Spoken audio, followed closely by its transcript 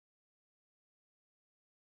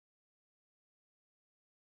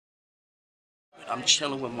I'm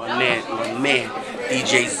chilling with my man,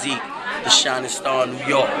 DJ Zeke, the shining star of New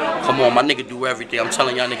York. Come on, my nigga do everything. I'm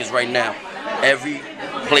telling y'all niggas right now. Every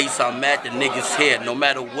place I'm at, the nigga's here. No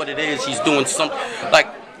matter what it is, he's doing something. Like,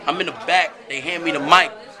 I'm in the back, they hand me the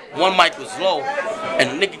mic. One mic was low,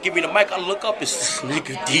 and the nigga give me the mic. I look up, it's this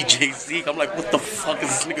nigga DJ Zeke. I'm like, what the fuck is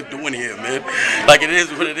this nigga doing here, man? Like, it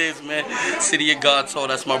is what it is, man. City of Godson,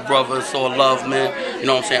 that's my brother. It's all love, man. You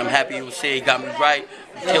know what I'm saying? I'm happy he was here. He got me right.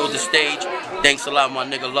 He killed the stage. Thanks a lot, my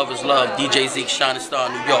nigga. Love is love. DJ Zeke, shining star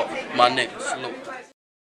of New York. My nigga. Salute.